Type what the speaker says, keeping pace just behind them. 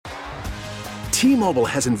T-Mobile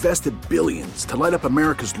has invested billions to light up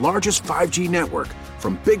America's largest 5G network,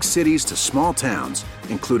 from big cities to small towns,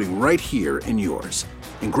 including right here in yours.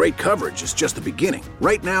 And great coverage is just the beginning.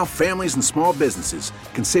 Right now, families and small businesses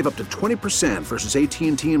can save up to 20% versus AT&T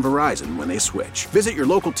and Verizon when they switch. Visit your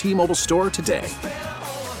local T-Mobile store today.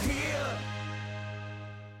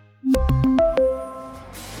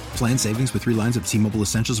 Plan savings with 3 lines of T-Mobile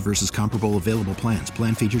Essentials versus comparable available plans.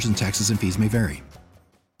 Plan features and taxes and fees may vary.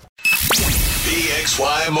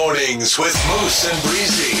 PXY Mornings with Moose and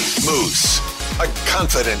Breezy. Moose, a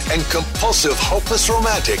confident and compulsive, hopeless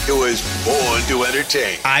romantic who is born to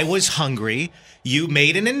entertain. I was hungry. You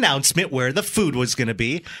made an announcement where the food was going to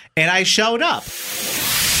be, and I showed up.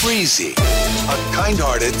 Breezy, a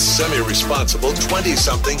kind-hearted, semi-responsible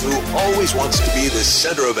 20-something who always wants to be the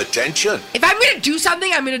center of attention. If I'm going to do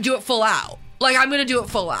something, I'm going to do it full out. Like, I'm going to do it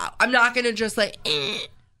full out. I'm not going to just like... The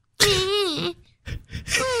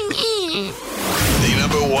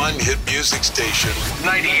 #1 hit music station,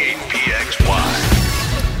 98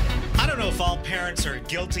 PXY. I don't know if all parents are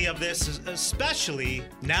guilty of this, especially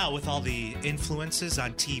now with all the influences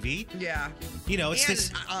on TV. Yeah. You know, it's and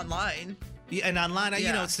this... online. Yeah, and online, you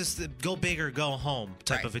Yeah. know, it's this go big or go home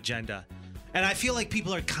type of agenda. And I feel like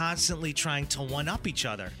people are constantly trying to one-up each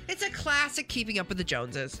other. It's a classic Keeping Up with the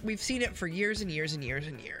Joneses. We've seen it for years and years and years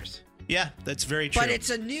and years. Yeah, that's very true. But it's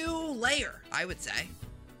a new layer, I would say.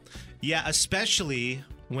 Yeah, especially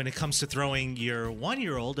when it comes to throwing your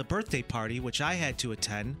 1-year-old a birthday party, which I had to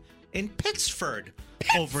attend in Pittsford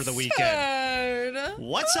over the weekend.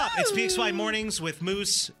 What's up? It's PXY Mornings with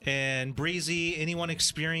Moose and Breezy. Anyone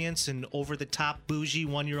experience an over-the-top bougie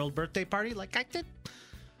 1-year-old birthday party like I did?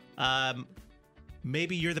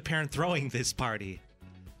 Maybe you're the parent throwing this party.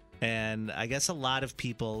 And I guess a lot of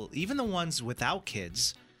people, even the ones without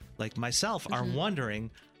kids, like myself, are wondering,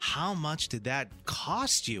 how much did that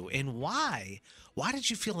cost you and why? Why did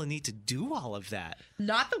you feel the need to do all of that?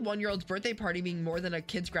 Not the 1-year-old's birthday party being more than a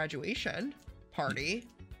kid's graduation party.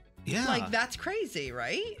 Yeah. Like, that's crazy,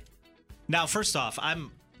 right? Now, first off,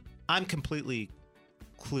 I'm completely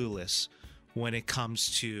clueless when it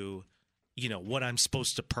comes to, you know, what I'm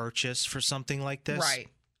supposed to purchase for something like this. Right.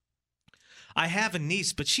 I have a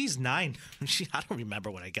niece, but she's 9. I don't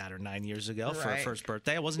remember when I got her 9 years ago for her first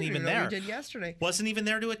birthday. I wasn't even there. You did yesterday. Wasn't even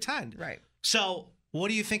there to attend. Right. So what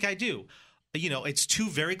do you think I do? You know, it's 2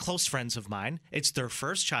 very close friends of mine. It's their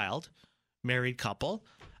first child, married couple.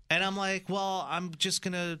 And I'm like, well, I'm just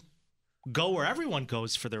going to go where everyone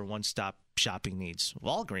goes for their one-stop shopping needs,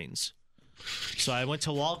 Walgreens. So I went to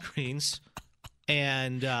Walgreens,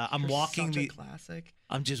 and I'm walking such a classic.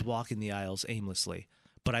 I'm just walking the aisles aimlessly.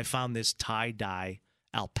 But I found this tie-dye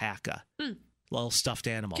alpaca, little stuffed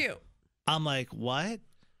animal. Cute. I'm like, what?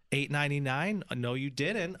 $8.99? No, you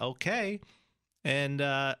didn't. Okay. And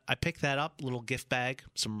I picked that up, little gift bag,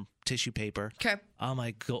 some tissue paper. Okay. I'm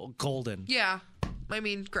like, golden. Yeah. I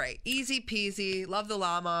mean, great. Easy peasy. Love the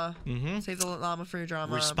llama. Save the llama for your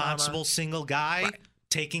drama. Responsible mama. single guy. Right.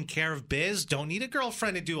 Taking care of biz. Don't need a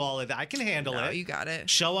girlfriend to do all of that. I can handle it. You got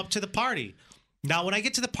it. Show up to the party. Now, when I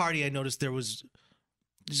get to the party, I noticed there was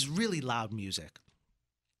this really loud music.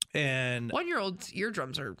 And 1-year-old's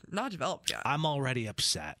eardrums are not developed yet. I'm already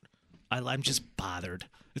upset. I'm just bothered.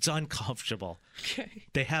 It's uncomfortable. Okay.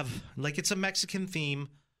 They have, like, it's a Mexican theme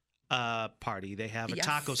party. They have a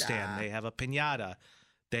taco stand. They have a piñata.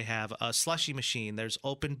 They have a slushy machine. There's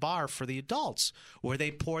open bar for the adults where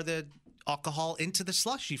they pour the alcohol into the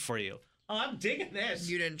slushy for you. Oh, I'm digging this.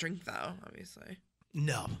 You didn't drink, though, obviously.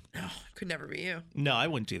 No. No, could never be you. No, I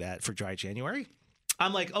wouldn't do that for dry January.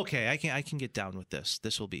 I'm like, okay, I can get down with this.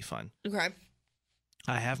 This will be fun. Okay.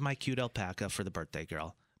 I have my cute alpaca for the birthday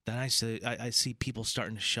girl. Then I see people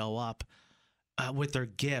starting to show up with their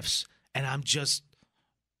gifts, and I'm just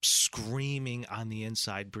screaming on the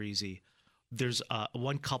inside, Breezy. There's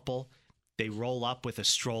one couple. They roll up with a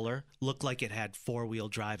stroller, looked like it had 4-wheel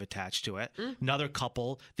drive attached to it. Another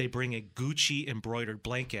couple, they bring a Gucci embroidered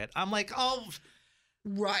blanket. I'm like, oh,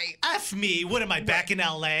 right. F me. What am I, back in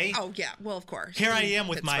L.A.? Oh, yeah. Well, of course. Here I am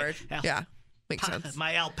with Pittsburgh. Yeah. Makes sense.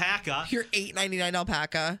 my alpaca. Your $8.99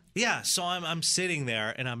 alpaca. Yeah, so I'm sitting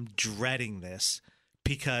there, and I'm dreading this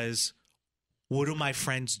because what do my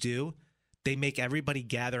friends do? They make everybody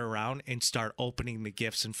gather around and start opening the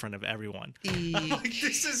gifts in front of everyone. I'm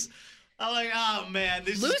like, oh, man.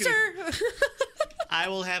 This Loser. Is I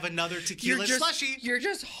will have another tequila slushy. You're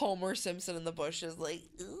just Homer Simpson in the bushes like,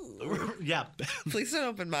 ooh. Yeah. Please don't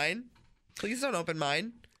open mine. Please don't open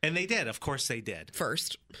mine. And they did. Of course they did.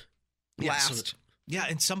 First. Yeah, Last. Yeah,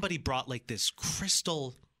 and somebody brought like this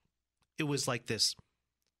crystal. It was like this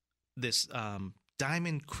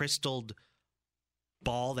diamond crystalled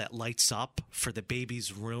ball that lights up for the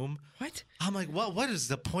baby's room. What? I'm like, what is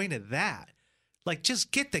the point of that? Like,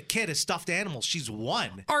 just get the kid a stuffed animal. She's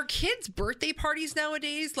 1. Are kids' birthday parties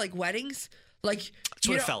nowadays like weddings? Like,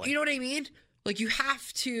 you know what I mean? Like, you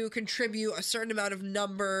have to contribute a certain amount of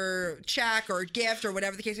number, check, or gift, or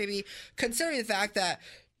whatever the case may be, considering the fact that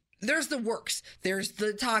there's the works, there's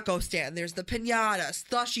the taco stand, there's the piñata,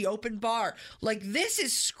 slushy, open bar. Like, this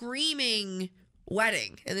is screaming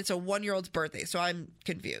wedding, and it's a 1-year-old's birthday, so I'm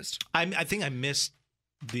confused. I think I missed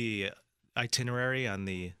the itinerary on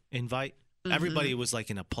the invite. Mm-hmm. Everybody was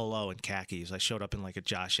like in a polo and khakis. I showed up in like a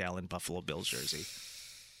Josh Allen Buffalo Bills jersey.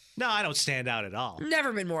 No, I don't stand out at all.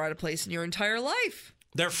 Never been more out of place in your entire life.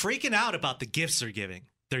 They're freaking out about the gifts they're giving.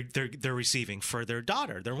 They're receiving for their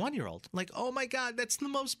daughter, their 1-year-old. Like, oh my God, that's the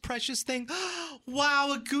most precious thing.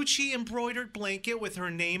 Wow, a Gucci embroidered blanket with her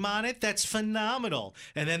name on it. That's phenomenal.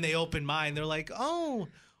 And then they open mine. They're like, oh,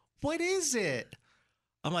 what is it?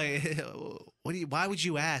 I'm like, why would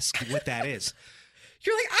you ask what that is?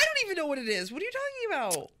 You're like, I don't even know what it is. What are you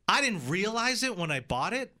talking about? I didn't realize it when I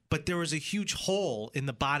bought it, but there was a huge hole in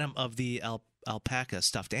the bottom of the alpaca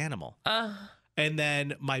stuffed animal. And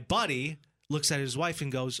then my buddy looks at his wife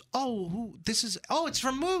and goes, it's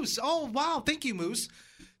from Moose. Oh, wow. Thank you, Moose.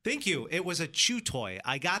 Thank you. It was a chew toy.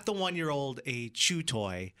 I got the 1-year-old a chew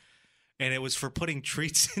toy, and it was for putting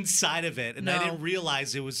treats inside of it. And I didn't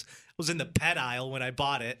realize it was in the pet aisle when I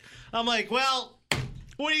bought it. I'm like, well,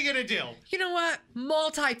 what are you going to do? You know what?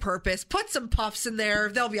 Multi-purpose. Put some puffs in there.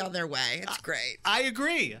 They'll be on their way. It's great. I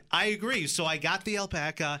agree. So I got the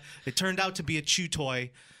alpaca. It turned out to be a chew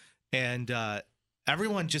toy. And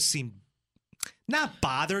everyone just seemed not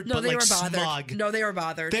bothered, but like smug. No, they were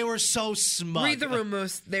bothered. They were so smug. Read the room,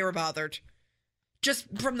 Moose. They were bothered. Just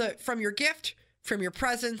from your gift, from your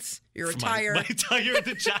presents, your attire. My attire,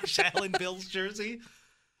 the Josh Allen Bills jersey.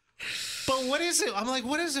 But what is it? I'm like,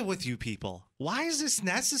 what is it with you people? Why is this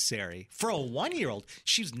necessary? For a 1-year-old,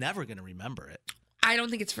 she's never going to remember it. I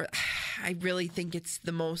don't think it's I really think it's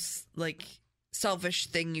the most, like, selfish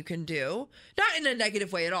thing you can do. Not in a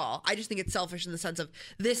negative way at all. I just think it's selfish in the sense of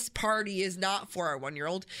this party is not for our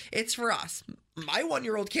 1-year-old. It's for us. My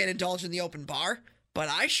 1-year-old can't indulge in the open bar, but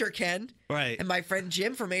I sure can. Right. And my friend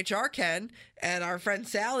Jim from HR can. And our friend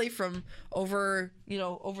Sally from over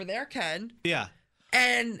there can. Yeah.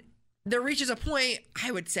 And there reaches a point, I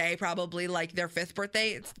would say, probably like their 5th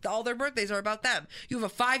birthday. All their birthdays are about them. You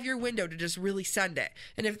have a 5-year window to just really send it.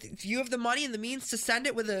 And if you have the money and the means to send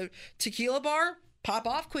it with a tequila bar, pop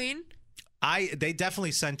off, queen. They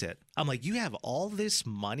definitely sent it. I'm like, you have all this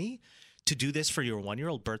money to do this for your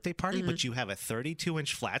 1-year-old birthday party, but you have a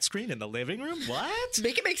 32-inch flat screen in the living room? What?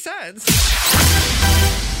 Make it make sense.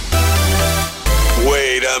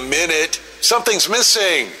 Wait a minute. Something's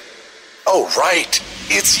missing. Oh, right.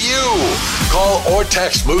 It's you. Call or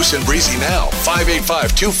text Moose and Breezy now.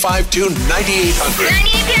 585-252-9800.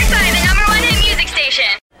 98.5, the number 1 hit music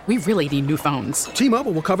station. We really need new phones.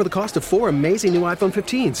 T-Mobile will cover the cost of 4 amazing new iPhone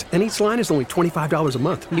 15s, and each line is only $25 a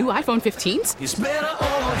month. New iPhone 15s? It's better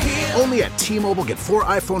over here. Only at T-Mobile, get 4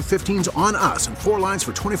 iPhone 15s on us and 4 lines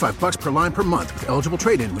for $25 per line per month with eligible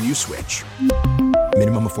trade-in when you switch.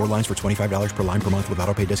 Minimum of 4 lines for $25 per line per month with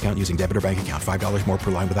autopay discount using debit or bank account. $5 more per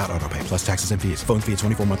line without autopay, plus taxes and fees. Phone fee at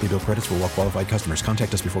 24 monthly bill credits for well-qualified customers.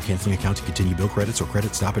 Contact us before canceling account to continue bill credits or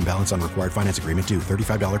credit stop and balance on required finance agreement due.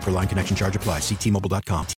 $35 per line connection charge applies. See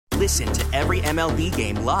T-Mobile.com. Listen to every MLB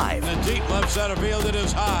game live. In the deep left center field, it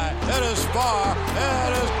is high, it is far,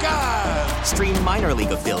 it is gone. Stream minor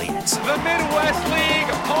league affiliates. The Midwest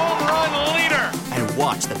League home run leader. And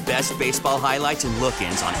watch the best baseball highlights and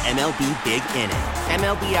look-ins on MLB Big Inning.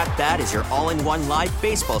 MLB At Bat is your all-in-one live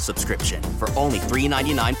baseball subscription for only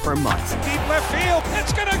 $3.99 per month. Deep left field,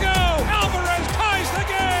 it's gonna go. Alvarez ties the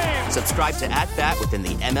game. Subscribe to At Bat within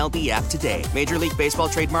the MLB app today. Major League Baseball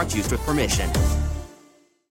trademarks used with permission.